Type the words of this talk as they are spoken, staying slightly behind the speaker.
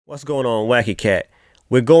What's going on, Wacky Cat?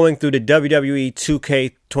 We're going through the WWE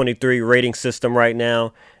 2K23 rating system right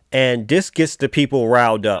now, and this gets the people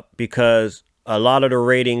riled up because a lot of the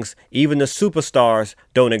ratings, even the superstars,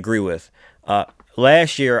 don't agree with.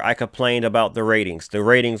 Last year, I complained about the ratings. The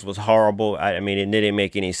ratings was horrible. I mean, it didn't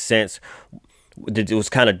make any sense. It was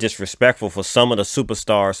kind of disrespectful for some of the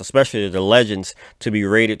superstars, especially the legends, to be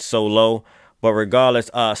rated so low. But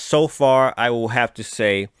regardless, so far, I will have to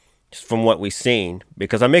say, just from what we've seen,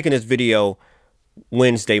 because I'm making this video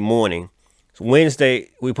Wednesday morning. So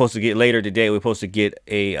Wednesday, we're supposed to get later today. We're supposed to get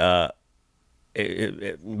by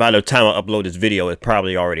the time I upload this video, it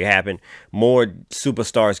probably already happened. More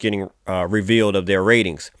superstars getting revealed of their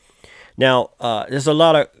ratings. Now, there's a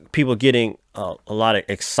lot of people getting a lot of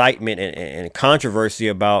excitement and controversy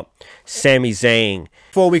about Sami Zayn.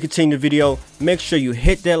 Before we continue the video, make sure you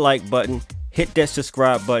hit that like button, hit that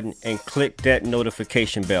subscribe button, and click that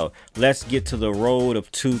notification bell. Let's get to the road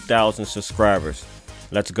of 2,000 subscribers.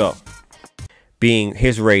 Let's go. Being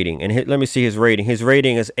his rating, and let me see his rating. His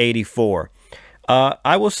rating is 84.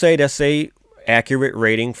 I will say that's a accurate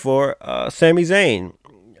rating for Sami Zayn.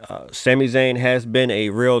 Sami Zayn has been a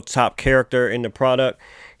real top character in the product.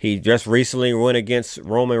 He just recently went against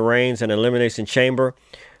Roman Reigns in Elimination Chamber.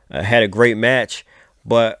 Had a great match,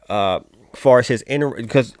 but far as his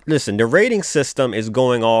because listen, the rating system is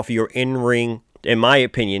going off your in-ring, in my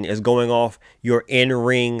opinion, is going off your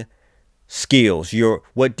in-ring skills.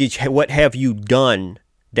 What have you done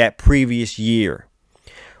that previous year?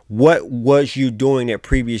 What was you doing that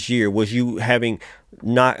previous year? Was you having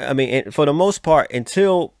I mean, for the most part,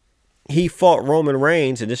 until he fought Roman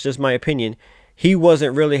Reigns, and this is just my opinion, he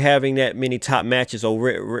wasn't really having that many top matches.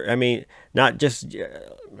 I mean, not just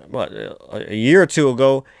what, a year or two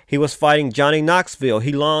ago, he was fighting Johnny Knoxville.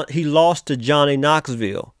 He lost to Johnny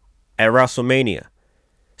Knoxville at WrestleMania.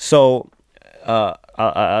 So,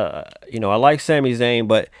 you know, I like Sami Zayn,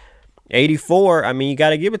 but 84, I mean, you got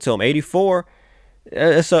to give it to him. 84,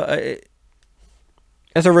 it's a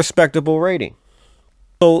respectable rating.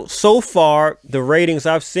 So far, the ratings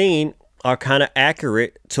I've seen are kind of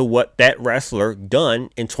accurate to what that wrestler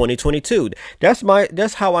done in 2022.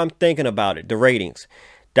 That's how I'm thinking about it. The ratings,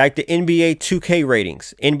 like the NBA 2K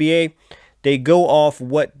ratings. NBA, they go off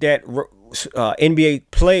what that NBA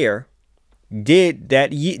player did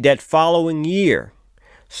that following year.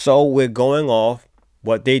 So we're going off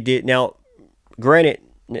what they did. Now, granted,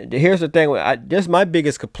 here's the thing. This is my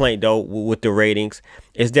biggest complaint though with the ratings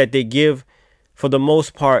is that they give, for the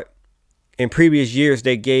most part, in previous years,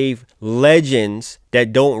 they gave legends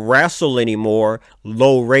that don't wrestle anymore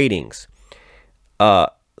low ratings.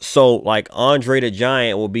 So like Andre the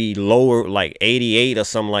Giant will be lower, like 88 or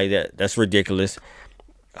something like that. That's ridiculous.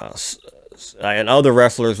 And other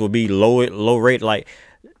wrestlers will be low rate. Like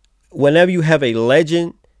whenever you have a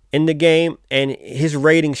legend in the game, and his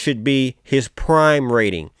rating should be his prime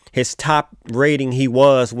rating, his top rating he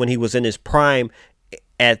was when he was in his prime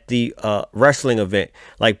at the wrestling event.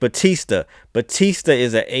 Like Batista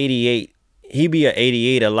is an 88. He be an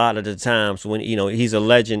 88 a lot of the times when, you know, he's a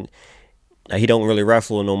legend. He don't really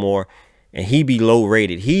wrestle no more, and he be low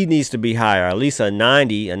rated. He needs to be higher, at least a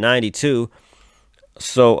 90, a 92.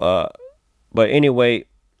 So but anyway,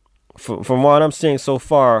 from what I'm seeing so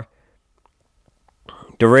far,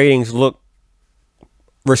 the ratings look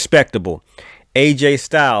respectable. AJ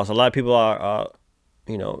Styles, a lot of people are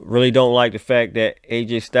you know, really don't like the fact that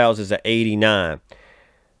AJ Styles is an 89.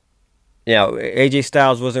 Now, AJ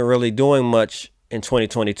Styles wasn't really doing much in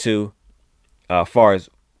 2022 as far as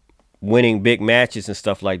winning big matches and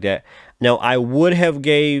stuff like that. Now, I would have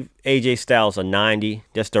gave AJ Styles a 90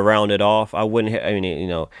 just to round it off. I wouldn't have, I mean, you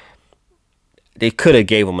know, they could have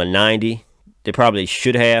gave him a 90. They probably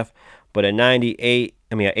should have. But a 98,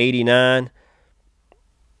 I mean, an 89,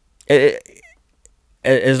 this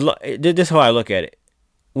is how I look at it.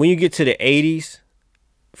 When you get to the 80s,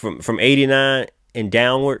 from 89 and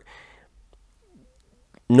downward,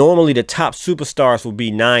 normally the top superstars will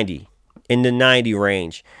be 90, in the 90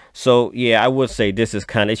 range. So yeah, I would say this is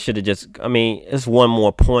kind of, it should have just, I mean, it's one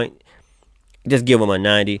more point, just give them a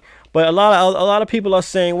 90. But a lot of people are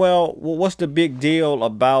saying, well, what's the big deal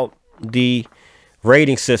about the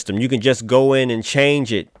rating system? You can just go in and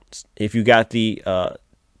change it if you got the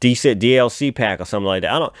decent DLC pack or something like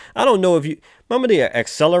that. I don't know if you remember the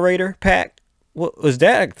accelerator pack. Was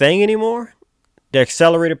that a thing anymore? The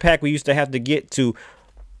accelerator pack we used to have to get to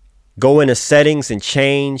go into settings and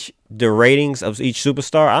change the ratings of each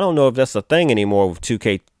superstar. I don't know if that's a thing anymore with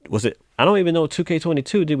 2K. Was it? I don't even know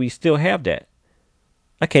 2K22. Did we still have that?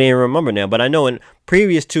 I can't even remember now. But I know in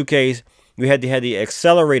previous 2Ks you had to have the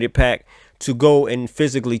accelerated pack to go and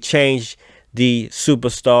physically change the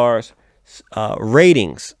superstars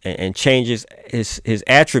ratings and changes his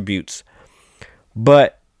attributes.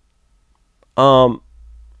 But a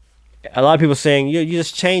lot of people saying you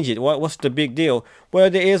just change it. What's the big deal? Well,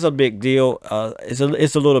 there is a big deal. It's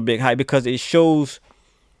a little bit high because it shows,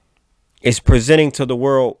 it's presenting to the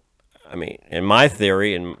world. I mean, in my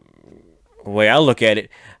theory and the way I look at it,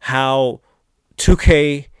 how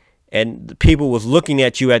 2K and the people was looking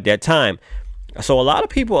at you at that time. So a lot of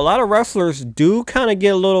people, a lot of wrestlers do kind of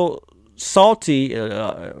get a little salty,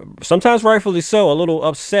 sometimes rightfully so, a little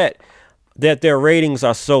upset that their ratings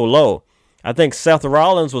are so low. I think Seth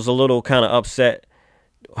Rollins was a little kind of upset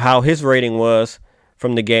how his rating was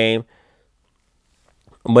from the game.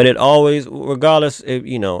 But it always, regardless,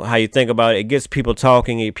 you know, how you think about it, it gets people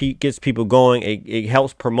talking, it gets people going, it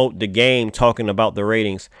helps promote the game, talking about the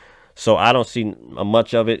ratings. So I don't see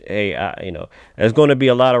much of it. Hey, you know, there's going to be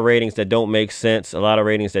a lot of ratings that don't make sense, a lot of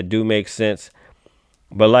ratings that do make sense.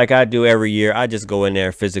 But like I do every year, I just go in there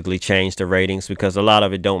and physically change the ratings because a lot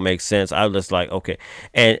of it don't make sense. I just like, okay.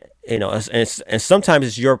 And, you know, and sometimes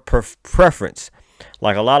it's your preference.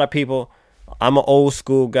 Like a lot of people, I'm an old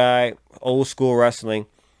school guy, old school wrestling.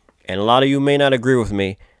 And a lot of you may not agree with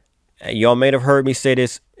me. Y'all may have heard me say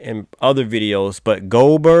this in other videos, but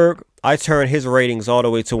Goldberg, I turned his ratings all the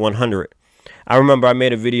way to 100. I remember I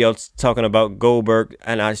made a video talking about Goldberg,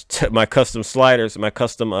 and I took my custom sliders, my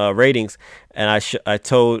custom ratings, and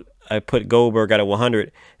I put Goldberg at a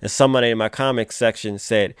 100. And somebody in my comic section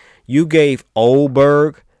said, "You gave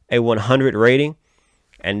Oldberg a 100 rating?"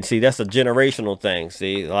 And see, that's a generational thing.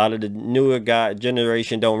 See, a lot of the newer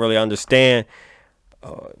generation don't really understand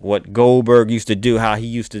what Goldberg used to do, how he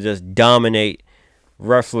used to just dominate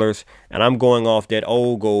wrestlers. And I'm going off that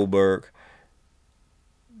old Goldberg.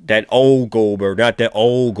 That old Goldberg, not that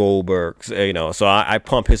old Goldberg, you know. So I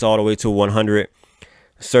pump his all the way to 100.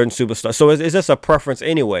 Certain superstars. So it's just a preference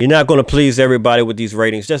anyway. You're not going to please everybody with these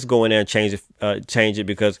ratings. Just go in there and change it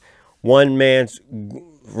because one man's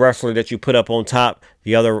wrestler that you put up on top,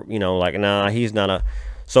 the other, you know, like, nah, he's not a.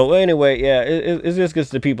 So anyway, yeah, it just gets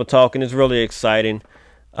the people talking. It's really exciting,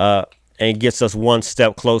 and gets us one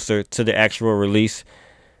step closer to the actual release.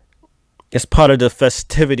 It's part of the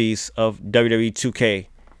festivities of WWE 2K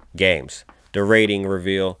games, the rating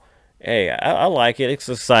reveal. Hey, I like it. It's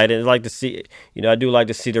exciting. I like to see, you know, I do like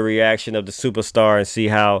to see the reaction of the superstar and see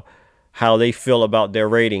how they feel about their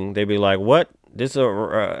rating. They be like, "What? This?"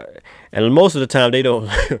 And most of the time they don't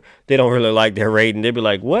they don't really like their rating. They be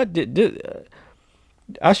like, "What?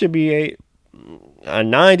 I should be a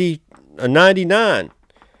 90, a 99."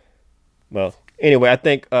 Well, anyway, I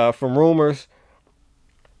think from rumors,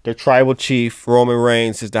 the Tribal Chief Roman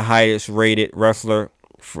Reigns is the highest rated wrestler.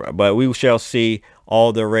 But we shall see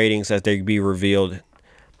all the ratings as they be revealed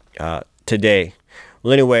today.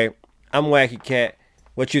 Well, anyway, I'm Wacky Cat.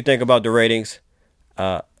 What you think about the ratings?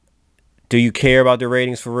 Do you care about the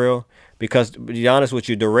ratings for real? Because to be honest with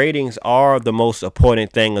you, the ratings are the most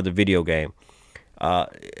important thing of the video game.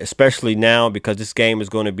 Especially now because this game is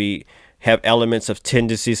going to have elements of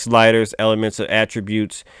tendency sliders, elements of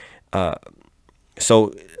attributes.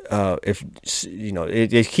 So if you know,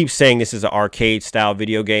 it keeps saying this is an arcade style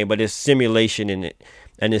video game, but there's simulation in it,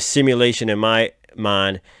 and the simulation in my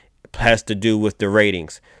mind has to do with the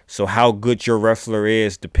ratings. So how good your wrestler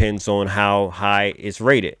is depends on how high it's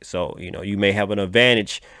rated. So, you know, you may have an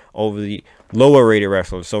advantage over the lower rated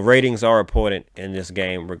wrestlers. So ratings are important in this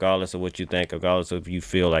game, regardless of what you think, regardless of if you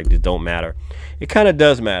feel like it don't matter. It kind of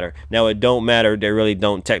does matter. Now, it don't matter. They really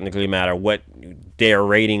don't technically matter what they're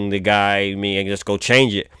rating the guy. I mean, just go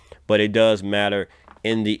change it. But it does matter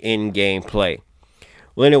in the in-game play.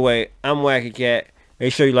 Well, anyway, I'm Wacky Cat.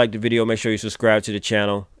 Make sure you like the video. Make sure you subscribe to the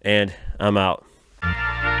channel. And I'm out.